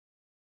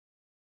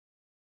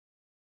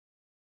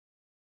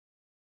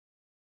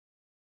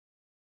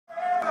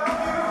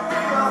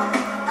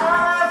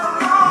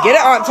Get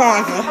it, Aunt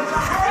Tonka.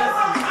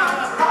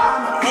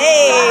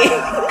 Hey.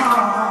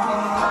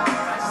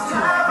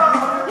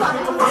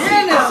 You're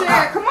in the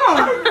chair. Come on.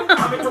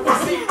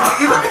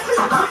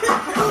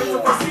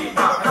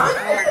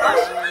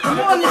 Come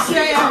on, the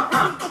chair.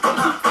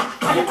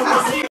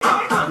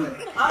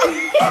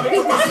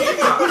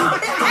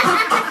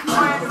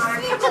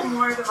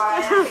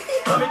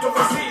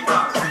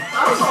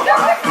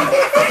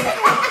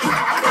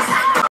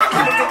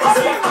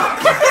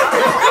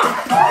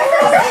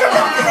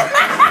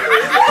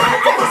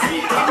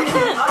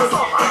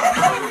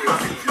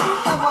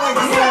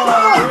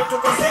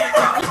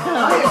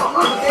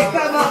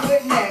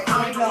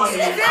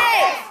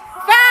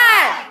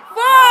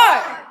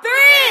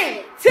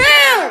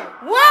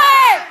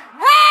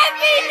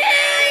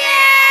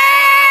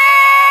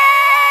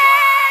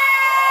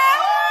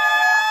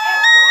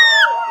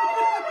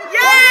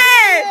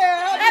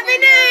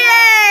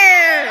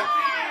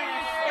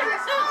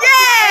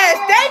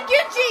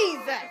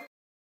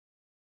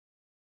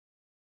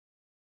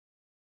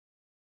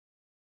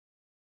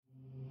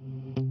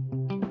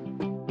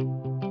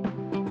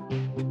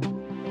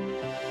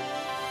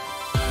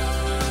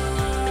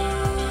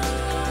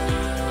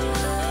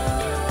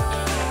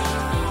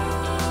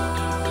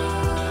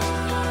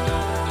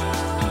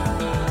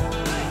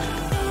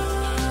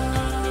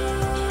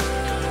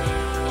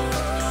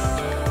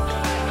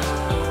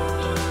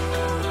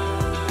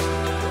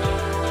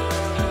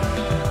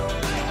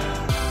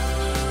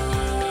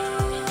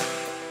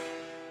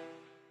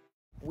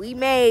 We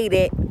made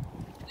it. They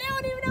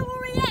don't even know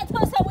where we at.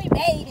 So we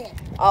made it.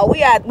 Oh,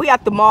 we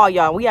at the mall,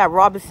 y'all. We at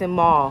Robinson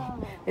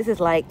Mall. This is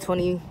like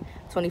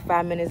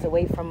 25 minutes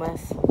away from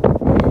us.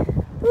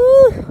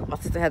 Woo. My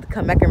sister had to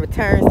come back and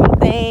return some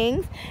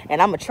things.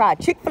 And I'm going to try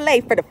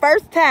Chick-fil-A for the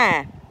first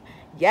time.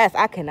 Yes,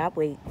 I cannot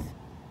wait.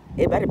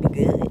 It better be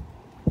good.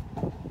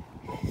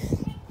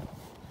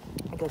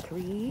 I got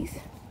Ky&Reese.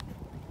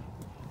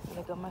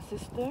 I got my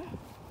sister.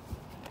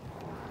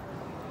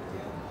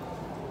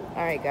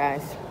 All right,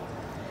 guys.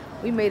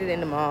 We made it in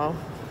the mall.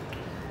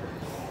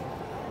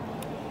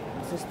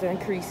 Sister and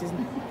Ky&Reese is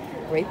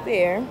right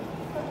there.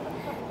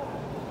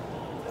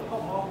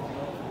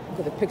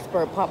 To the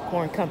Pittsburgh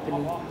Popcorn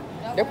Company.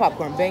 Their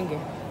popcorn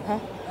banging, huh?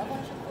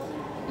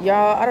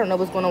 Y'all, I don't know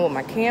what's going on with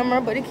my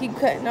camera, but it keep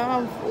cutting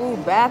off. Ooh,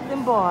 Bath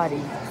and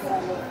Body.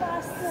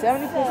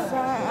 70%.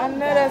 I know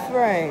that's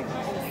right.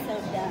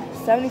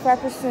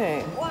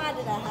 75%. Why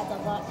did I have to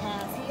walk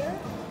past here?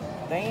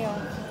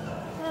 Damn.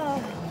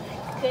 Oh,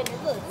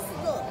 goodness.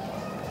 Look.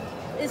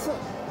 It's the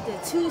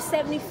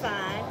 $2.75,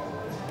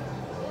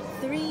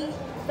 $3.13.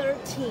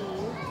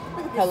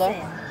 Hello.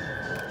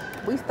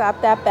 We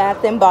stopped at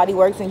Bath and Body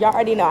Works, and y'all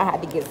already know I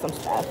had to get some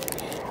stuff.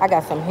 I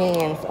got some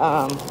hands.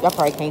 Y'all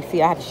probably can't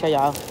see. I have to show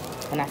y'all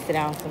when I sit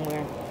down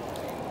somewhere.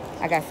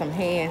 I got some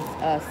hand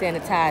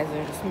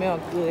sanitizer to smell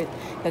good,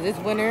 cause it's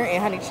winter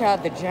and honey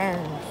child the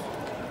germs.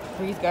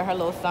 Breeze got her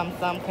little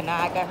something.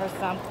 Kanai got her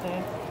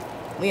something.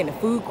 We in the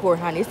food court,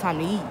 honey. It's time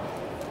to eat.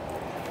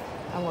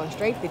 I'm going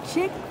straight to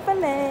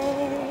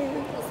Chick-fil-A.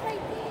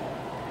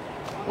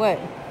 What?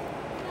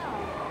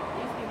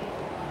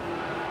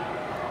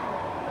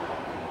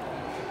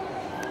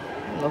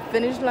 No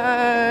finish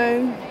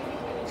line.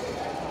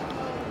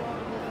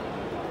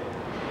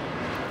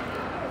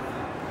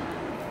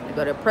 They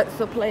go to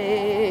pretzel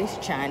place,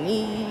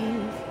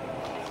 Chinese.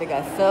 They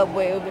got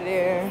Subway over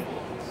there.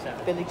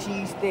 Philly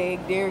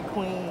cheesesteak, Dairy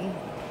Queen.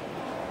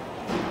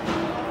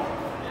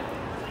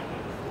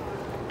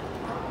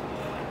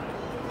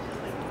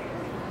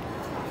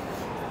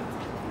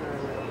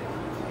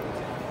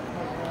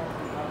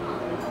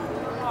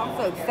 I'm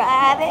so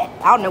excited.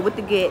 I don't know what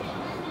to get.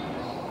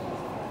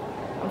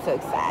 I'm so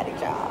excited,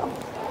 y'all.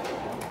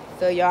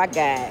 So y'all, I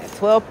got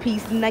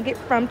 12-piece nugget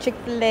from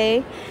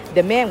Chick-fil-A.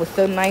 The man was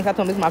so nice. I told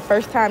him this is my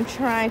first time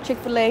trying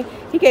Chick-fil-A.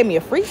 He gave me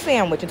a free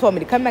sandwich and told me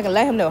to come back and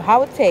let him know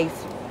how it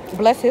tastes.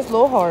 Bless his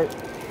little heart.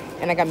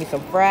 And I got me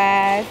some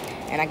fries.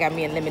 And I got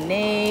me a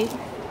lemonade.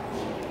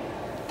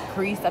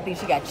 Ky&Reese, I think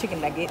she got chicken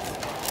nuggets.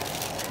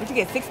 Did you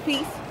get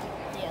 6-piece?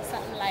 Yeah,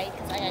 something light,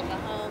 because I got to go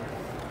home.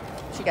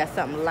 She got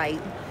something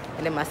light.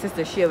 And then my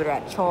sister, she over there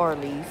at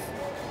Charlie's.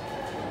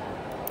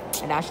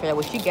 And I'll show you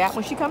what she got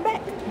when she come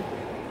back.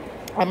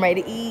 I'm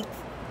ready to eat.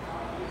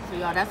 So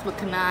y'all, that's what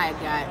Kanai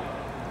got.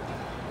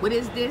 What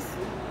is this?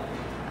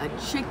 A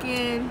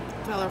chicken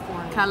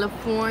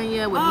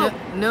California with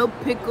no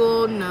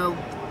pickle, no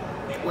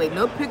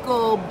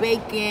pickle,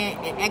 bacon,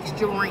 and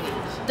extra ranch.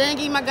 They didn't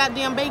give me my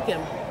goddamn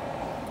bacon.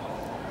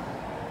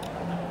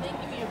 They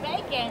give me your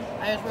bacon.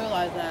 I just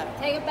realized that.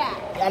 Take it back.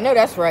 I know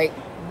that's right.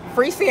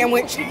 Free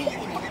sandwich. I'm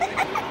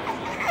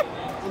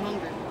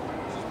hungry.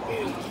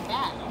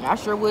 I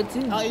sure would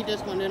too. I'll eat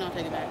this one, then I'll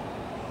take it back.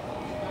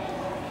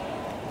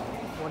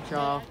 Want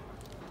y'all.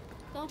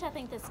 Don't y'all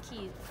think that's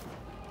cute?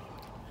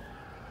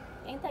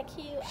 Ain't that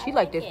cute? She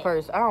like this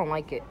purse. I don't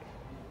like it.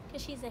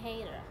 Because she's a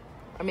hater.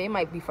 I mean, it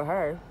might be for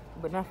her,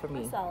 but not for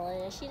me. That's all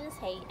it is. She just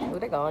hates. Oh,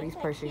 they got all these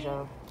purses,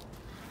 y'all.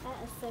 That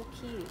is so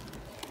cute.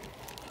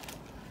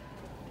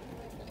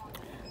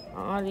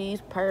 All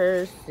these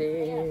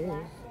purses.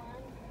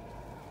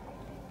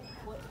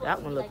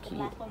 That one You look like the cute.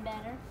 black one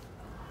better?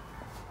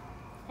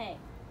 Hey.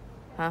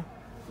 Huh?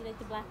 You like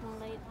the black one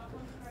later?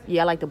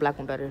 Yeah, I like the black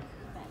one better.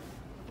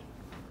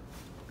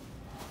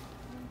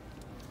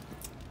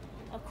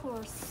 Of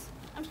course.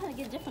 I'm trying to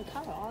get a different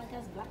color. All I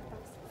got is black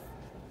purses.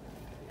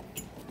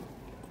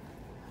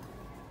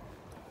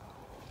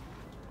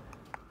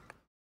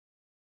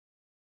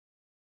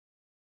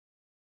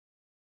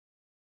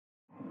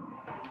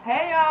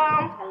 Hey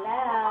y'all,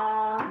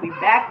 Hello. we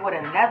back with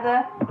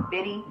another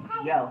video.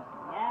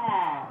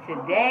 Yeah.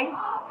 Today,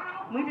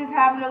 we just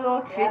having a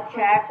little chit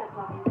chat,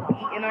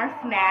 eating our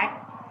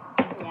snack.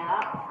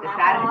 Yeah.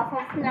 Decided- Also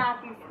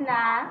snappy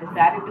snack.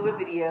 Decided to do a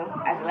video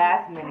at the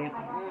last minute.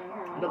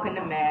 Looking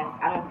a mess.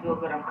 I don't feel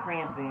good. I'm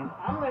cramping.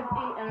 I'm just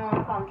eating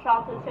on some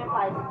chocolate chip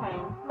ice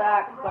cream.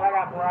 Facts, but I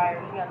got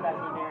Briar. She got that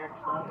generic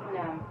stuff.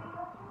 No.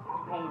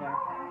 Hater.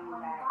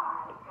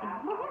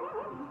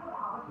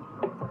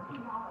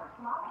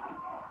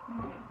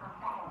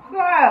 So,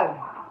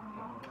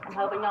 I'm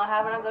hoping y'all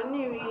having a good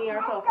New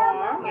Year so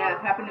far.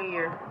 yes, Happy New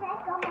Year.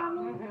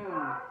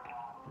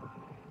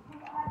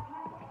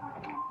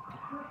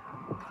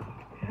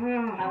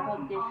 I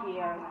hope this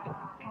year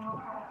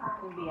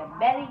will be a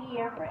better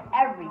year for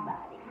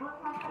everybody.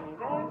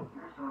 Okay.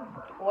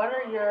 What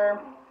are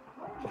your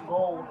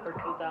goals for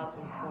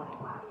 2020?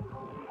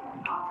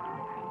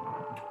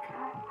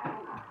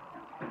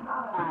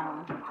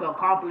 To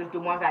accomplish the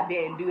ones I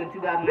didn't do in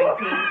 2019.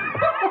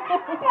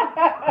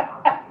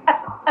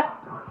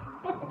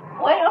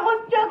 Wait, I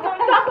almost choked on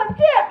chocolate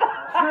chip.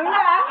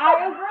 I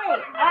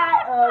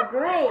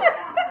agree.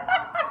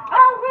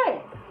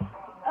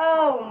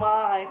 Oh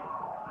my.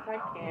 I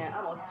can't. I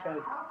almost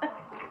choked.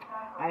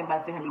 I ain't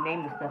about to sit here and be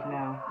naming stuff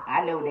now.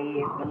 I know they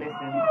is, but listen,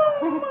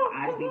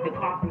 I just need to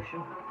accomplish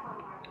them.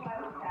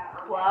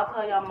 Well, I'll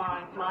tell y'all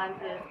mine. Mine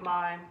is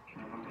my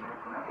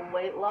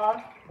weight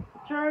loss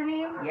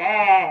journey.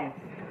 Yes.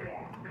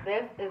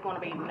 This is going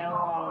to be no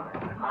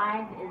longer.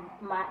 Mine is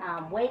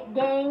my weight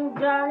gain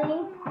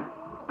journey.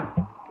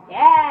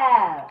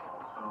 Yeah.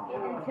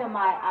 Get into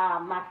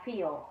my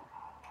field.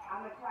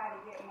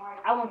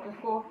 I went to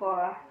school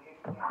for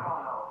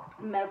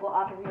medical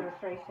office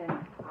administration,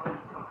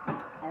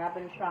 and I've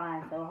been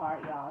trying so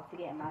hard, y'all, to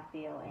get in my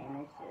field,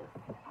 and it's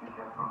just,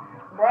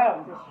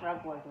 Bro, the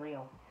struggle is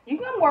real. you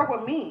can work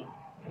with me.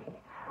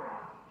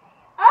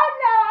 Oh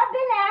no, I've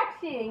been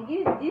asking.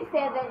 You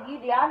said that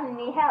y'all didn't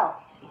need help.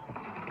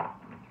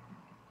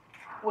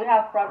 We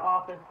have front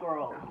office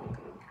girls.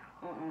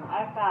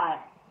 I thought,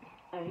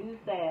 and you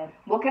said,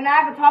 Well, can I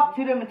have to talk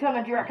to them and tell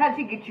them that you're a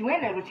country, get you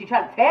in there, but she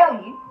tried to tell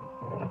you.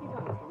 we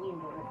didn't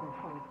do this in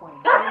 2020.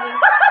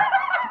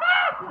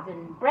 It's a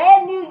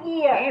brand new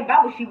year. Ain't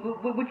about what you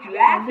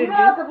asked her You to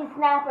know do. could be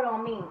snapping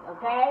on me,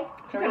 okay?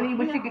 She told me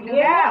what she could do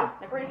Yeah.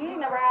 now. He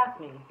never asked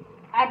me.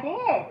 I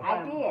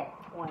did.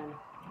 When?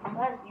 I'm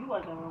glad you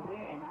wasn't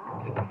weird and I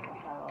was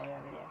all over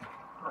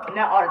there.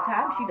 Not all the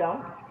time, she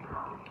don't.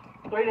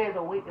 3 days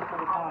a week is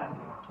full time.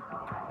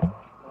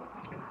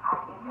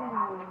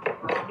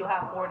 You'll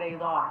have 4 days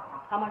off.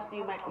 How much do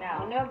you make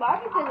now? No, but I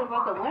can tell you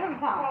about the winter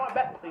time. I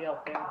bet for you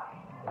there.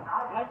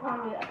 I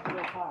told you up to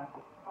your car.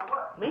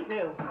 Me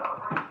too.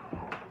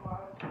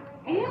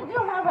 You do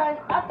have an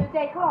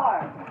up-to-date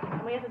car.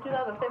 I mean, it's a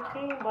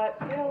 2015, but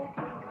still.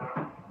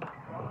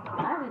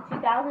 Mine is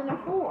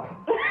 2004.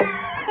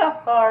 I'm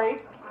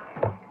sorry.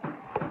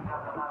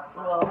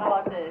 Well, how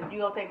about this? You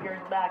go take yours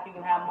back, you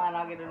can have mine,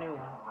 I'll get a new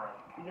one.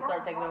 You can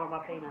start taking over my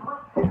payment.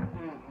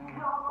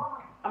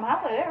 I'm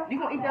halfway there. You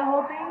gonna eat that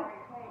whole thing?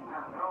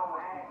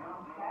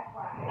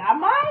 I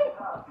might.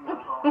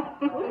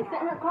 We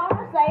sitting here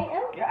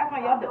conversating. You're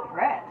acting like y'all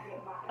depressed.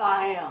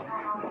 I am.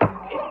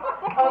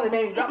 Oh, they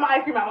made me drop my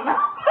ice cream out my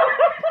mouth.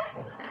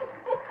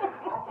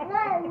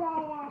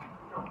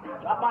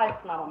 Drop my ice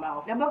cream out my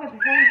mouth. Y'all both got the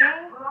same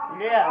thing?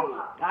 Yeah,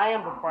 I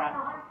am depressed.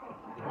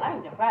 I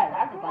ain't depressed.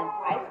 I just like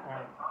ice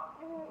cream.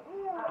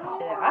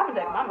 Shit, I haven't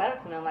taken my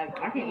medicine in like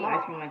I can't eat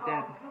ice cream like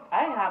that.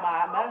 I didn't have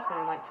my medicine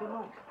in like 2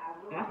 months.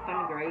 My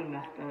stomach already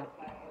messed up.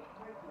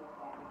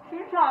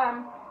 She's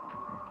trying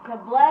to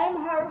blame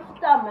her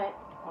stomach.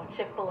 On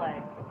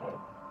Chick-fil-A.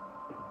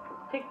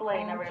 Chick-fil-A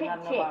And never Chick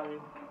done Chick. nobody.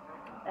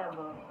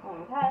 Ever.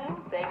 Okay.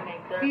 They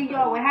make their See,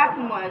 y'all, what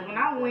happened was, when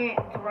I went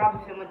to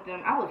Robinson with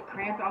them, I was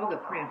cramping. I was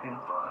cramping.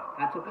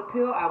 I took a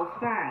pill. I was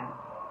fine.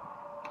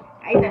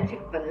 I ate that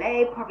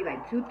Chick-fil-A probably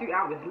like 2-3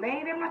 hours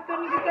later. My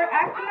stomach just started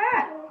acting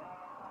up.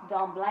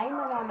 Don't blame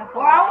it on the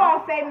Or I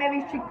won't say maybe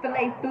it's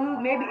Chick-fil-A food.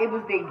 Maybe it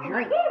was their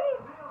drink.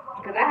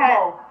 Because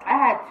I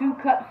had 2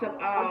 cups of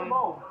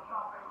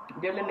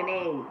their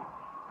lemonade.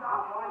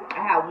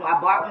 I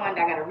bought one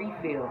that I got a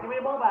refill. Give me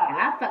a bowl And back.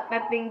 I sucked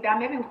that thing down.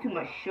 Maybe it was too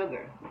much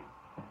sugar.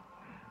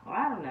 Well,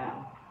 I don't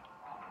know.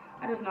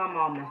 I just know I'm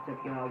all messed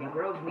up, y'all. Y'all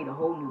girls need a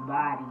whole new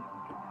body.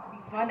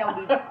 Fun that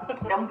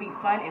would be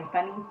fun and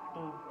funny.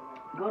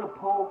 Go to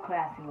pole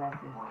classing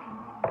lessons.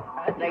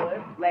 I do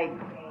it. Like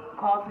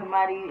call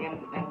somebody and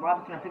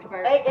rob us in a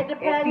Pittsburgh. It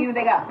depends. And see if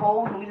they got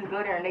holes and we just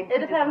go there and they It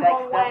depends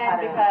on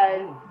when,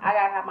 because I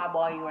gotta have my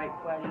body right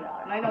before I do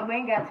that. No, we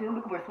ain't got to. We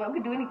can wear sweat.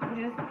 We can do anything.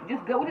 We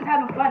just go. We're just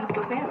having fun. It's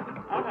with family.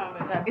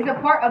 Okay. It's a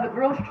part of the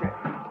girls' trip.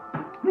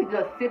 We could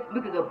go sit.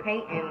 We could go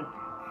paint and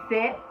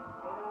sit.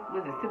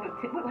 Was it sip?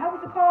 How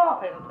was it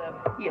called? Paint and sip.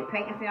 Yeah,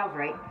 paint and sit. I was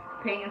right.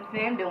 Paint and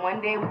sim. Then one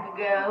day we could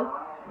go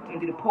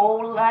and do the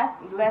pole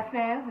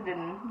lessons. And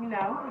then we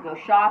go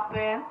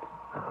shopping.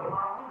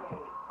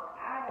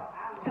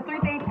 It's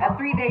a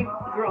 3-day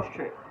girls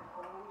trip.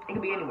 It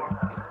could be anywhere.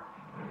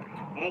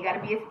 Ain't gotta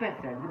be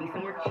expensive. It could be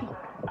somewhere cheap.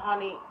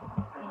 Honey,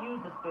 use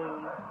the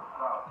spoon.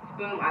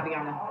 Spoon, I'll be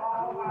on the.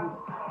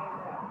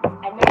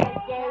 And then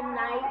it's game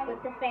night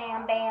with the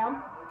fam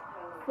bam.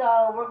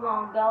 So we're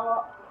gonna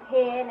go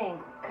ahead and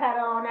cut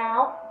on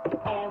out,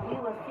 and we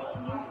will see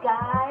you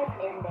guys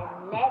in the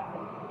next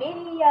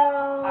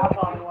video. I'll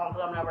probably want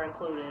because I'm never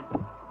included.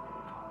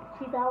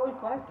 She's always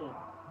working.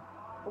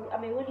 I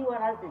mean, what do you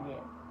want us to do?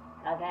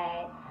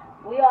 Okay?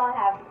 We all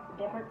have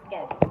different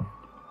schedules.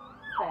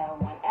 So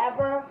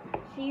whenever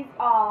she's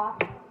off,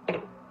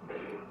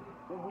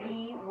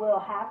 we will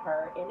have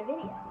her in the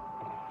video.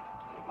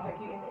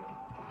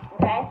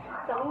 Okay?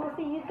 So we will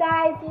see you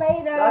guys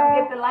later. Don't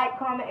forget to like,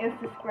 comment, and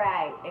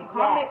subscribe. And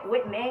comment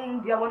what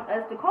names y'all want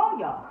us to call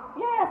y'all.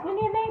 Yes, we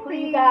need a name for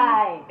Please. you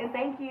guys. And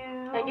thank you.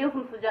 And give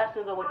some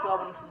suggestions of what y'all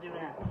want us to do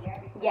next.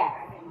 Yes.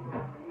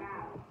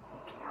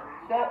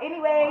 So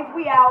anyways,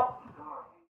 we out.